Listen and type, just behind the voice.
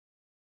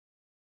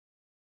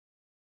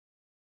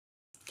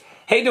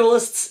Hey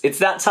duelists, it's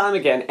that time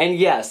again, and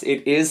yes,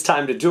 it is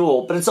time to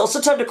duel, but it's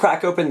also time to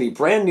crack open the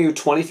brand new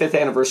 25th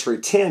anniversary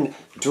tin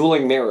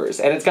Dueling Mirrors,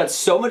 and it's got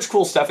so much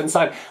cool stuff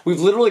inside,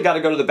 we've literally got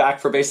to go to the back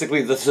for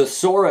basically the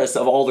thesaurus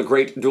of all the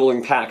great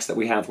dueling packs that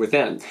we have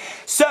within.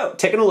 So,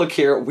 taking a look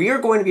here, we are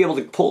going to be able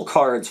to pull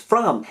cards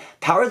from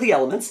Power of the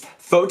Elements,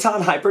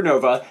 Photon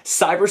Hypernova,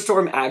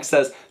 Cyberstorm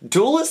Access,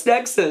 Duelist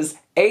Nexus,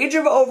 Age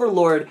of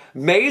Overlord,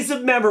 Maze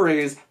of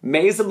Memories,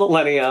 Maze of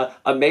Millennia,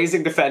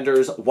 Amazing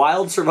Defenders,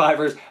 Wild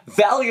Survivors,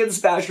 Valiant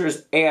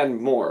Smashers,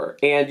 and more.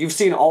 And you've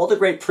seen all the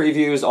great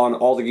previews on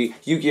all the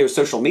Yu-Gi-Oh!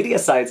 Social media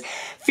sites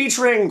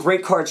featuring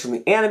great cards from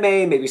the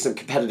anime, maybe some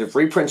competitive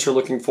reprints you're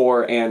looking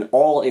for, and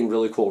all in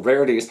really cool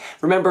rarities.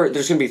 Remember,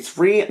 there's going to be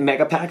 3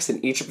 mega packs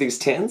in each of these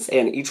tins,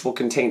 and each will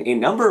contain a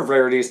number of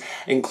rarities,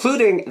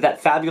 including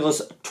that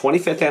fabulous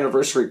 25th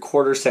anniversary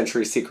quarter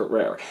century secret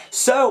rare.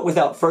 So,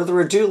 without further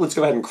ado, let's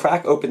go ahead and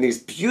crack open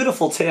these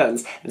beautiful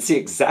tins and see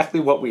exactly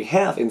what we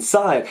have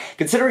inside.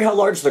 Considering how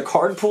large the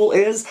card pool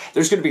is,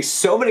 there's going to be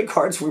so many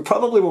cards we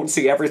probably won't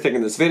see everything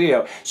in this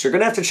video, so you're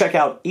going to have to check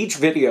out each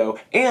video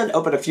and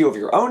open a few of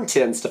your own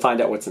tins to find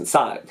out what's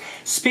inside.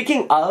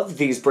 Speaking of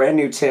these brand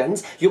new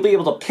tins, you'll be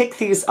able to pick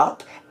these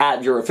up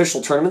at your official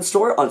tournament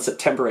store on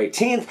September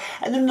 18th,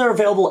 and then they're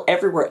available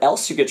everywhere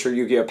else you get your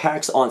Yu-Gi-Oh!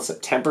 Packs on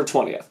September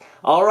 20th.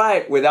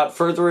 Alright, without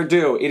further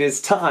ado, it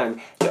is time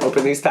to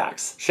open these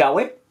packs, shall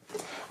we?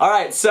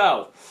 Alright,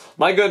 so,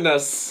 my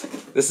goodness,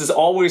 this is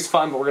always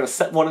fun, but we're going to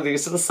set one of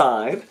these to the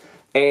side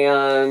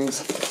and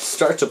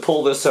start to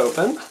pull this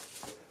open.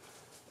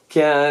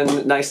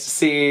 Again, nice to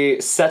see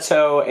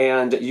Seto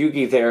and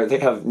Yugi there. They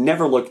have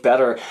never looked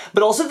better.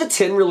 But also the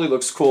tin really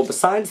looks cool.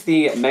 Besides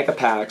the mega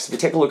packs, if you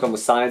take a look on the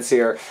sides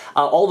here,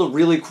 all the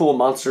really cool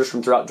monsters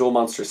from throughout Duel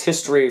Monsters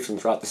history, from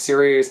throughout the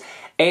series,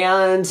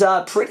 and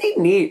pretty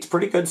neat,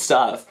 pretty good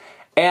stuff.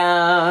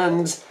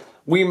 And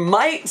we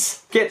might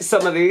get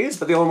some of these,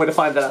 but the only way to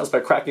find that out is by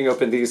cracking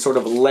open these sort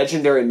of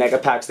legendary mega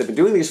packs. They've been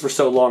doing these for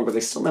so long, but they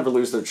still never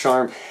lose their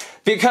charm,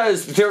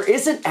 because there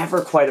isn't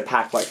ever quite a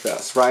pack like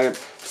this, right?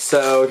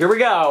 So here we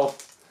go.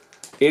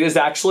 It is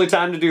actually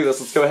time to do this.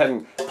 Let's go ahead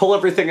and pull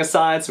everything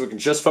aside so we can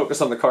just focus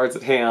on the cards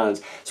at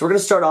hand. So we're going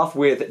to start off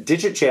with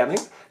Digit Jamming.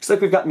 Looks like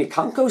we've got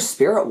Mikanko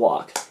Spirit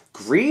Walk,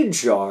 Greed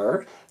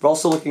Jar. We're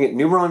also looking at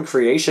Numeron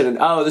Creation, and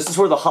oh, this is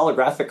where the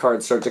holographic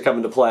cards start to come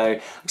into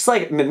play. Looks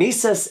like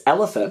Mimesis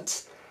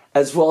Elephant,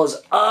 as well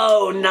as,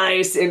 oh,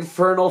 nice,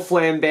 Infernal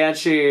Flame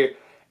Banshee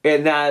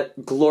in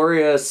that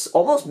glorious,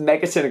 almost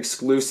Megaton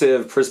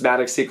exclusive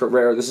Prismatic Secret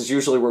Rare. This is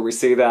usually where we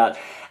see that.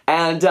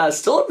 And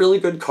still a really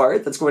good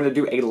card that's going to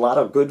do a lot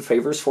of good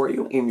favors for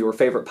you in your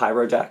favorite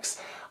Pyro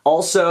decks.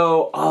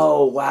 Also,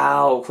 oh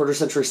wow, quarter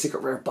century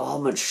secret rare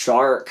Bahamut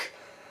Shark.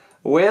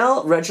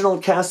 Well,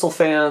 Reginald Castle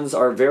fans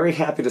are very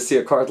happy to see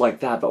a card like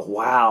that, but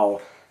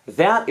wow.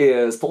 That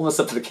is, pulling this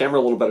up to the camera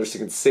a little better so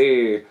you can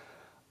see.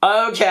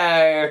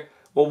 Okay,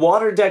 well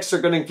water decks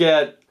are going to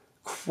get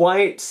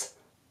quite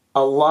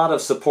a lot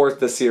of support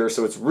this year,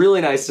 so it's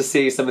really nice to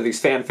see some of these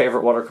fan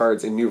favorite water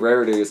cards in new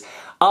rarities.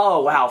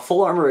 Oh wow,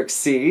 Full Armor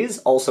Xyz,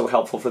 also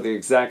helpful for the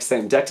exact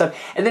same deck type.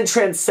 And then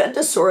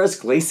Transcendosaurus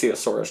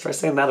Glaciosaurus, try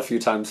saying that a few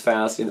times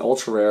fast in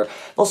Ultra Rare.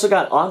 Also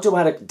got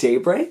Ogdoadic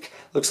Daybreak,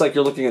 looks like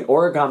you're looking at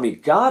Origami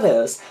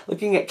Goddess,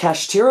 looking at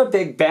Kashtira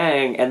Big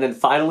Bang, and then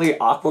finally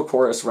Aqua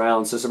Chorus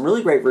Round. So some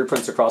really great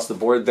reprints across the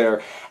board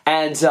there.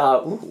 And,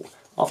 ooh,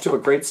 off to a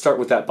great start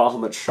with that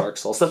Bahamut Shark.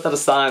 So I'll set that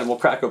aside and we'll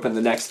crack open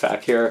the next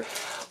pack here.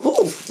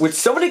 Ooh, with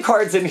so many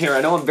cards in here,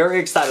 I know I'm very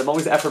excited. I'm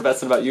always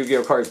effervescent about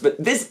Yu-Gi-Oh! Cards,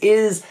 but this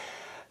is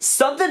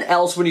something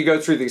else when you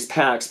go through these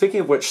packs. Speaking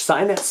of which,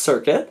 Cynet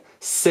Circuit,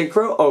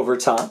 Synchro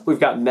Overtop,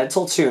 we've got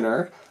Mental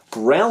Tuner,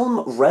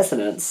 Realm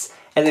Resonance,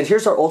 and then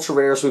here's our Ultra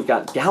Rares. We've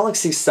got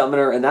Galaxy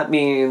Summoner, and that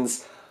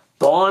means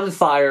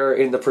Bonfire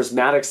in the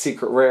Prismatic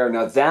Secret Rare.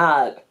 Now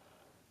that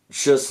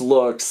just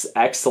looks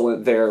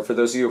excellent there for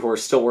those of you who are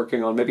still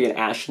working on maybe an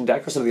Ashen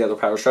deck or some of the other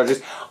power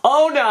strategies.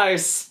 Oh,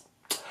 nice!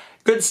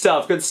 Good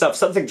stuff, good stuff.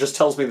 Something just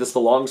tells me this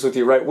belongs with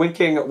you, right?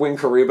 Winking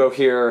Winkaribo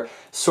here,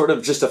 sort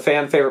of just a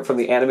fan favorite from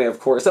the anime, of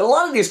course. And a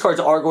lot of these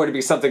cards are going to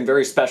be something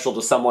very special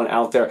to someone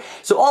out there.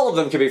 So all of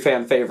them can be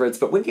fan favorites,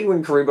 but Winking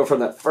Winkaribo from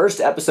that first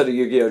episode of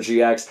Yu-Gi-Oh!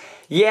 GX,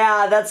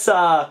 yeah, that's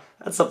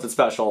something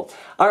special.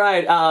 All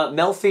right,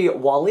 Melfi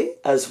Wally,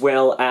 as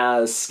well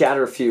as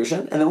Scatter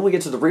Fusion. And then when we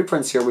get to the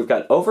reprints here, we've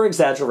got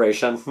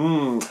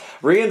Over-Exaggeration,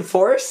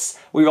 Reinforce.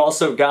 We've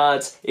also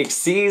got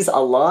Xyz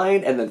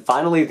Align, and then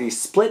finally the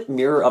Split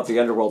Mirror of the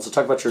Underworld. So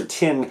talk about your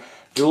tin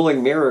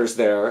Dueling Mirrors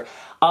there.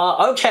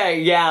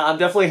 Okay, yeah, I'm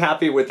definitely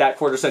happy with that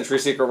quarter century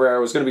secret rare. I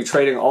was going to be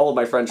trading all of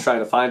my friends trying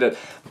to find it.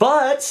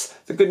 But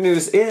the good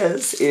news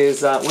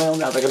is well,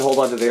 now they can hold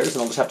on to theirs,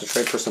 and I'll just have to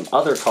trade for some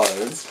other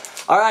cards.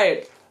 All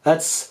right,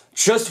 that's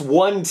just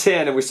one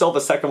tin, and we still have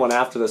a second one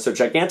after this. So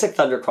Gigantic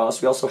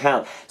Thundercross. We also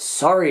have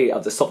Sari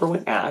of the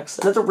Silverwing Axe,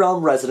 another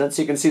Realm Resident,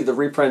 so you can see the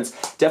reprints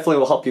definitely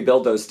will help you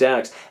build those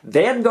decks.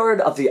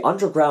 Vanguard of the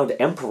Underground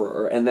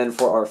Emperor, and then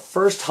for our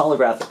first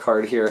holographic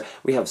card here,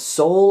 we have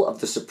Soul of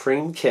the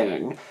Supreme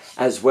King,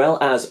 as well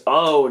as,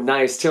 oh,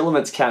 nice,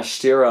 Tillamont's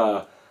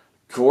Kashtira.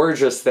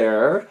 Gorgeous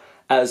there.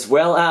 as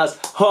well as,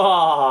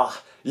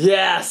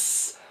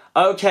 yes,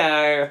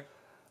 okay,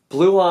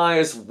 Blue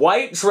Eyes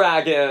White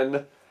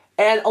Dragon.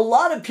 And a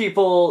lot of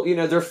people, you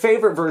know, their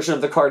favorite version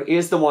of the card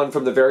is the one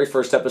from the very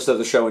first episode of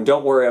the show, and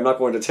don't worry, I'm not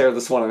going to tear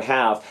this one in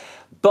half.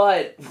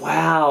 But,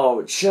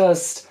 wow,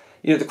 just,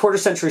 you know, the quarter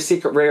century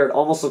secret rare, it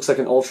almost looks like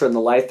an ultra in the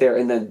light there,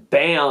 and then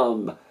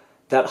bam,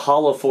 that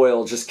holo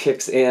foil just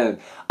kicks in.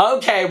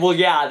 Okay, well,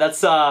 yeah,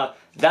 that's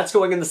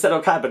going in the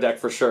Seto Kaiba deck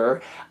for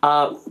sure.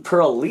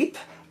 Pearl Leap,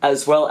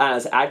 as well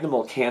as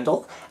Agnimal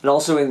Candle, and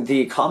also in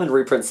the common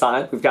reprint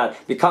side, we've got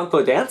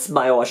Mikanko Dance,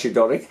 Mayoashi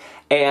Dori,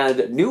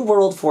 and New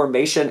World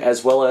Formation,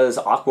 as well as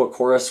Aqua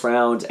Chorus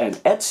Round and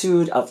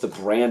Etude of the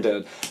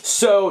Branded.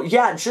 So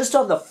yeah, just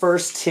on the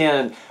first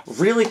 10,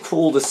 really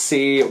cool to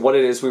see what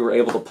it is we were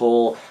able to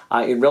pull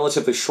in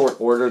relatively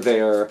short order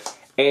there.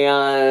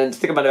 And I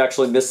think I might have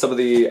actually missed some of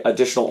the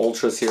additional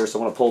ultras here, so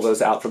I want to pull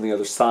those out from the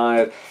other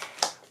side.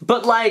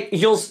 But like,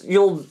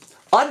 you'll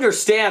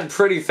understand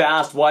pretty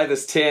fast why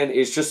this 10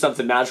 is just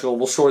something magical.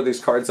 We'll shore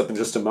these cards up in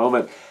just a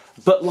moment.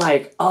 But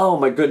like, oh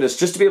my goodness,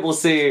 just to be able to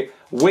see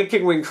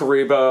Winking Wing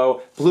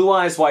Karibo, Blue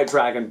Eyes White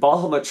Dragon,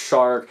 Bahamut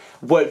Shark,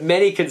 what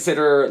many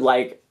consider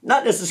like,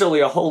 not necessarily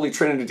a holy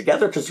trinity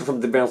together because they're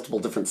from the multiple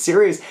different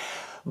series,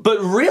 but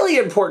really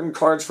important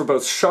cards for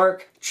both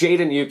Shark,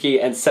 Jaden Yuki,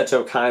 and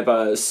Seto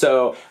Kaiba.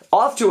 So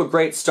off to a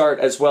great start,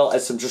 as well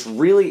as some just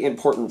really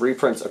important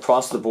reprints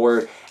across the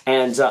board.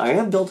 And I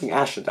am building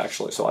Ashen,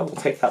 actually, so I will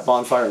take that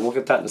bonfire and we'll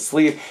get that in the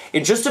sleeve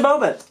in just a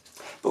moment.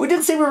 But we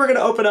did say we were going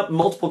to open up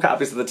multiple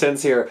copies of the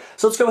tins here,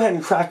 so let's go ahead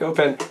and crack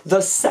open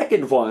the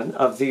second one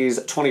of these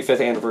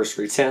 25th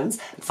anniversary tins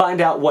and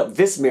find out what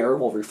this mirror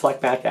will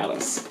reflect back at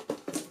us.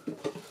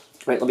 All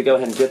right, let me go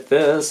ahead and get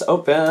this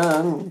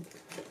open.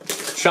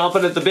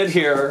 Chomping at the bit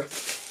here.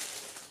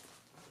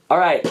 All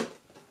right,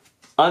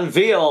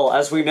 unveil,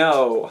 as we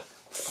know,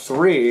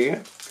 3.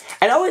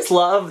 And I always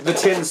love the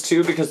tins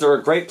too because they're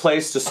a great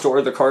place to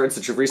store the cards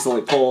that you've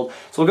recently pulled.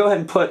 So we'll go ahead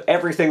and put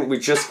everything that we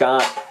just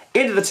got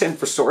into the tin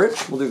for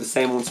storage. We'll do the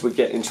same once we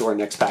get into our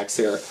next packs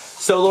here.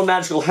 So little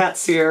magical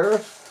hats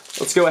here.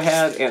 Let's go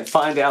ahead and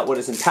find out what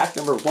is in pack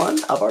number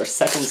 1 of our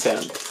second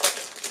tin.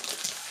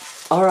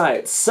 All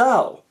right,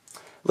 so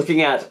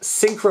looking at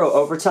Synchro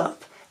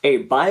Overtop, a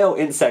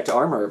Bio-Insect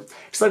Armor.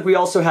 Looks like we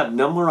also have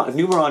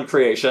Numeron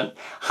Creation,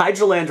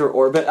 Hydralander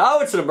Orbit. Oh,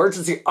 it's an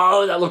emergency.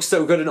 Oh, that looks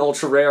so good in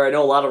Ultra Rare. I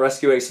know a lot of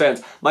Rescue Ace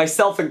fans,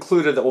 myself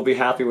included, that will be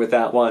happy with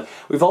that one.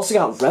 We've also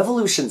got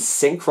Revolution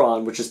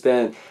Synchron, which has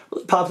been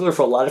really popular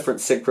for a lot of different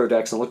Synchro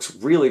decks and looks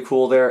really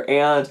cool there.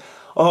 And,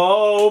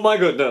 oh my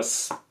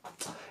goodness,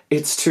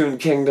 it's Toon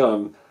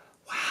Kingdom.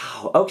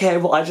 Wow. Okay,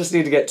 well, I just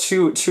need to get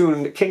 2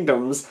 Toon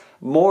Kingdoms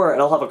more and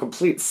I'll have a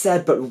complete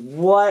set, but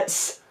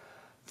what?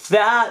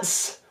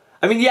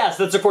 I mean, yes,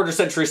 that's a quarter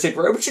century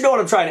secret, but you know what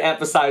I'm trying to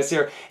emphasize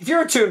here. If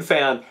you're a Toon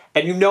fan,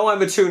 and you know I'm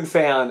a Toon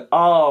fan,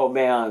 oh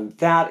man,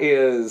 that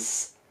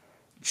is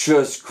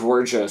just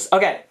gorgeous.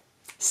 Okay,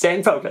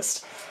 staying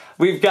focused.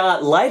 We've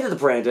got Light of the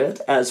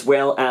Branded, as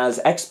well as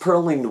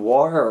Ex-Pearly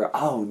Noir.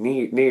 Oh,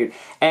 neat, neat.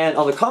 And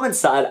on the common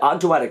side,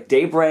 Ogdoatic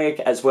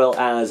Daybreak, as well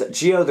as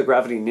Geo the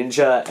Gravity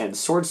Ninja, and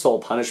Sword Soul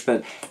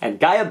Punishment,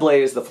 and Gaia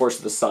Blaze, the Force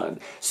of the Sun.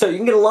 So you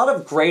can get a lot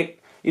of great,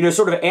 you know,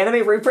 sort of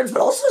anime reprints,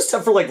 but also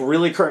stuff for like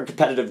really current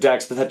competitive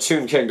decks with that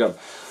Toon Kingdom.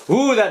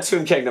 Ooh, that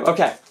Toon Kingdom.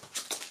 Okay,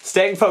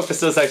 staying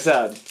focused as I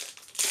said.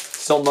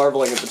 Still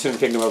marveling at the Toon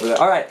Kingdom over there.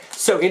 All right,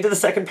 so into the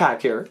second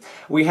pack here.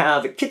 We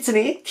have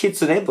Kitsune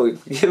Kitsunebi,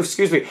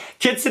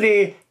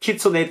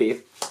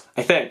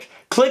 I think.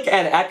 Click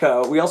and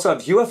Echo. We also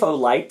have UFO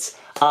Light,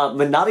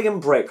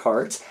 Monadium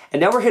Breakheart,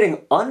 and now we're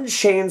hitting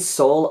Unchained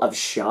Soul of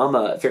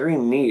Shama. Very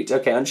neat.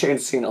 Okay,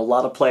 Unchained's seen a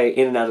lot of play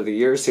in and out of the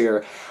years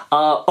here.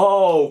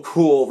 Oh,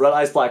 cool. Red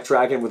Eyes Black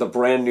Dragon with a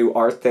brand new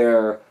art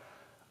there.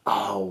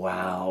 Oh,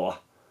 wow.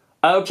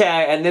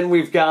 Okay, and then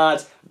we've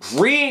got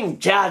Green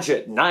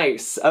Gadget.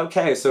 Nice.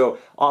 Okay, so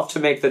off to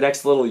make the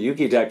next little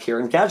Yugi deck here.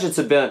 And Gadgets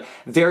have been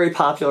very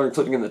popular,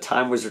 including in the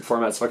Time Wizard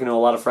format, so I can know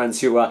a lot of friends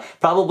who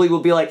probably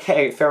will be like,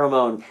 hey,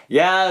 Pheromone,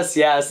 yes,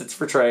 yes, it's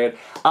for trade.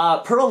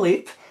 Pearl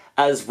Leap,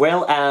 as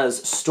well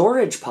as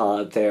Storage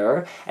Pod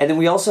there. And then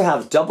we also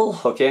have Double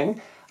Hooking,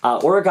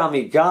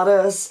 Origami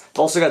Goddess. We've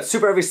also got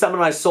Super Heavy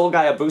Summon Soul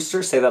Gaia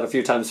Booster, say that a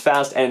few times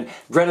fast, and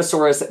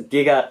Grenosaurus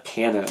Giga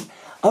Cannon.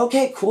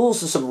 Okay, cool,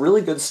 so some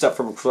really good stuff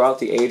from throughout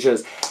the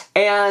ages.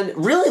 And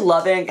really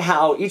loving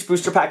how each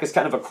booster pack is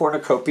kind of a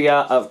cornucopia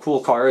of cool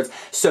cards.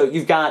 So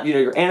you've got, you know,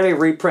 your anime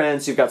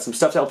reprints, you've got some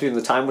stuff to help you in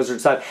the Time Wizard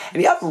side,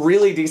 and you have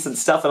really decent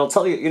stuff. And I'll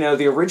tell you, you know,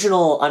 the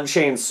original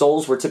Unchained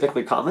Souls were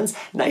typically commons.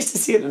 Nice to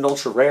see it in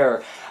Ultra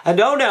Rare. And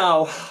oh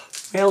no,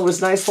 well, it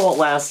was nice while it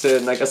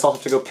lasted, and I guess I'll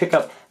have to go pick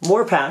up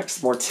more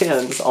packs, more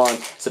tins on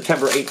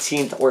September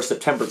 18th or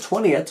September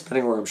 20th,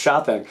 depending where I'm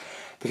shopping.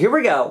 But here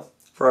we go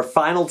for our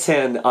final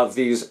 10 of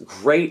these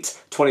great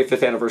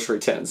 25th anniversary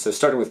tins. So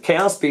starting with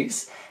Chaos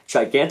Beast,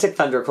 Gigantic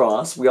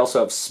Thundercross, we also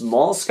have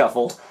Small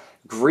Scuffle,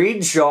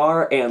 Greed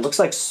Jar, and looks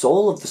like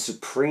Soul of the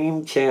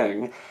Supreme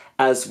King,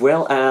 as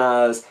well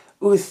as,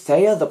 ooh,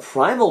 Thea the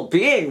Primal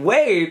Being.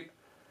 Wait,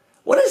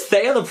 what is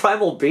Thea the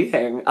Primal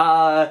Being?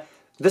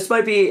 this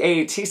might be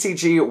a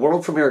TCG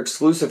World Premiere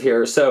exclusive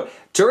here. So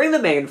during the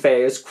main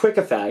phase, quick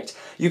effect,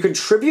 you can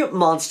tribute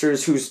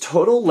monsters whose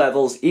total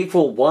levels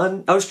equal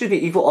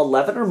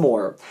 11 or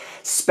more.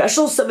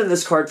 Special summon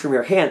this card from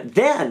your hand.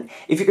 Then,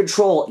 if you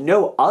control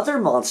no other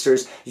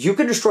monsters, you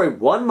can destroy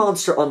one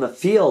monster on the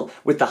field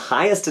with the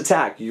highest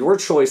attack, your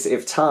choice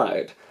if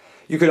tied.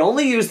 You can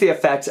only use the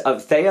effect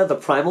of Thea the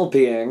Primal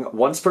Being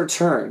once per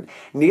turn.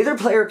 Neither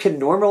player can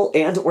normal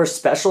and or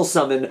special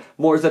summon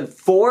more than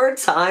 4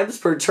 times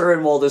per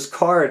turn while this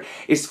card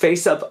is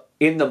face up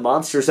in the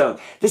monster zone.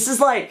 This is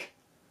like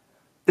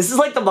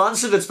the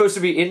monster that's supposed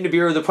to be in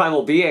Nibiru the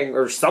Primal Being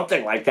or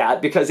something like that,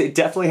 because it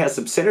definitely has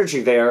some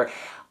synergy there.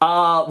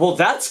 Well,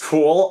 that's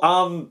cool.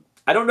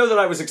 I don't know that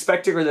I was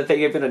expecting or that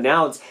they even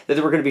announced that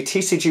there were going to be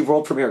TCG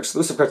World Premiere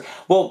exclusive cards.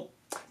 Well,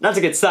 not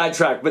to get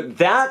sidetracked, but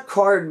that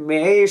card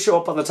may show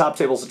up on the top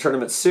tables of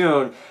tournaments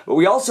soon. But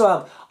we also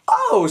have,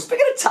 oh,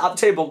 speaking of top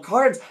table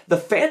cards, the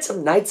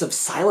Phantom Knights of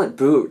Silent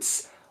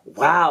Boots.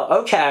 Wow,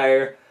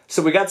 okay.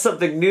 So we got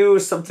something new,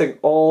 something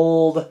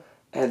old,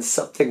 and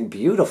something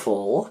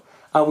beautiful.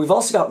 We've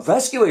also got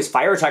Rescue Ace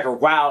Fire Attacker.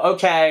 Wow,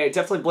 okay,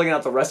 definitely blinging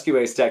out the Rescue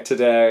Ace deck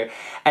today.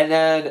 And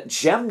then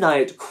Gem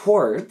Knight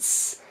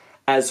Quartz,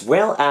 as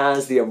well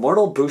as the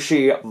Immortal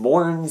Bushi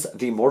Mourns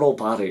the Mortal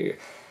Body.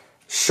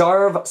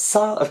 Sharv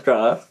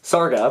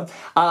Sarga,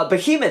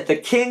 Behemoth, the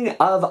King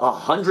of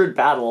 100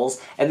 Battles,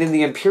 and then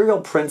the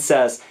Imperial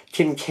Princess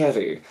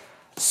Kinkeri.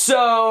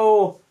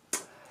 So,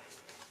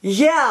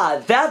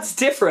 yeah, that's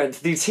different.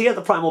 The Tia the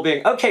Primal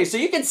Being. Okay, so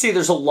you can see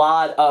there's a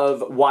lot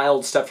of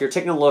wild stuff here.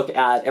 Taking a look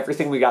at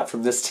everything we got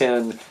from this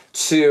tin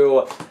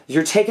to,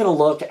 you're taking a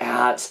look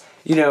at,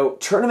 you know,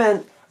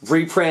 tournament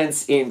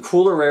reprints in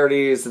cooler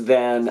rarities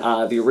than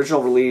the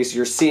original release.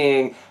 You're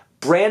seeing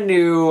brand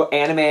new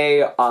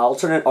anime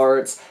alternate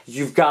arts.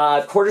 You've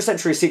got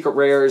quarter-century secret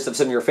rares of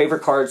some of your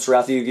favorite cards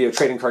throughout the Yu-Gi-Oh!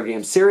 Trading Card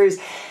Game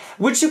series,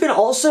 which you can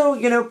also,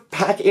 you know,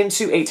 pack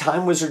into a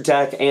Time Wizard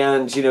deck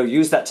and, you know,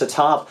 use that to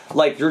top,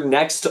 like, your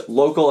next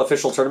local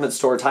official tournament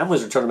store, Time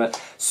Wizard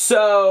tournament.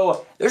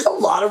 So, there's a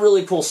lot of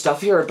really cool stuff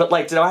here, but,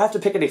 like, did I have to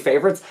pick any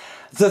favorites?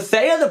 The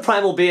Thea the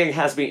Primal Being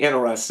has me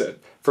interested,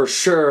 for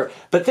sure.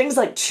 But things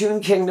like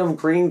Toon Kingdom,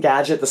 Green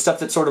Gadget, the stuff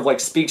that sort of like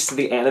speaks to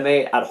the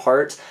anime at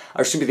heart,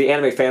 or should be the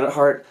anime fan at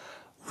heart,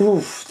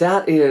 oof,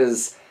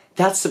 that's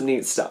some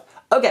neat stuff.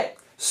 Okay,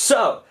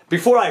 so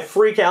before I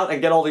freak out and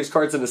get all these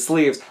cards into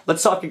sleeves,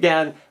 let's talk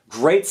again.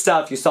 Great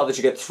stuff. You saw that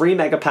you get 3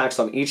 mega packs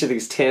on each of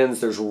these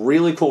tins. There's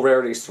really cool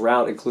rarities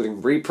throughout,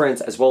 including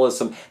reprints, as well as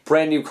some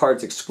brand new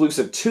cards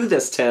exclusive to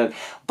this tin.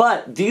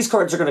 But these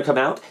cards are going to come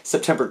out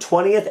September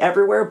 20th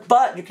everywhere,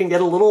 but you can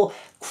get a little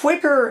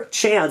quicker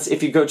chance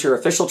if you go to your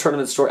official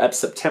tournament store at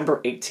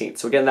September 18th.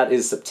 So again, that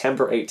is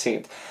September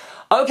 18th.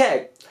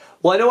 Okay.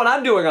 Well, I know what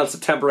I'm doing on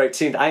September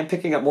 18th. I'm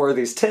picking up more of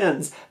these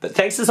tins, but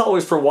thanks as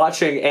always for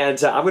watching,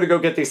 and I'm going to go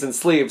get these in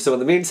sleeves. So in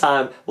the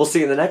meantime, we'll see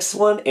you in the next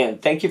one,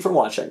 and thank you for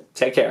watching.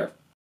 Take care.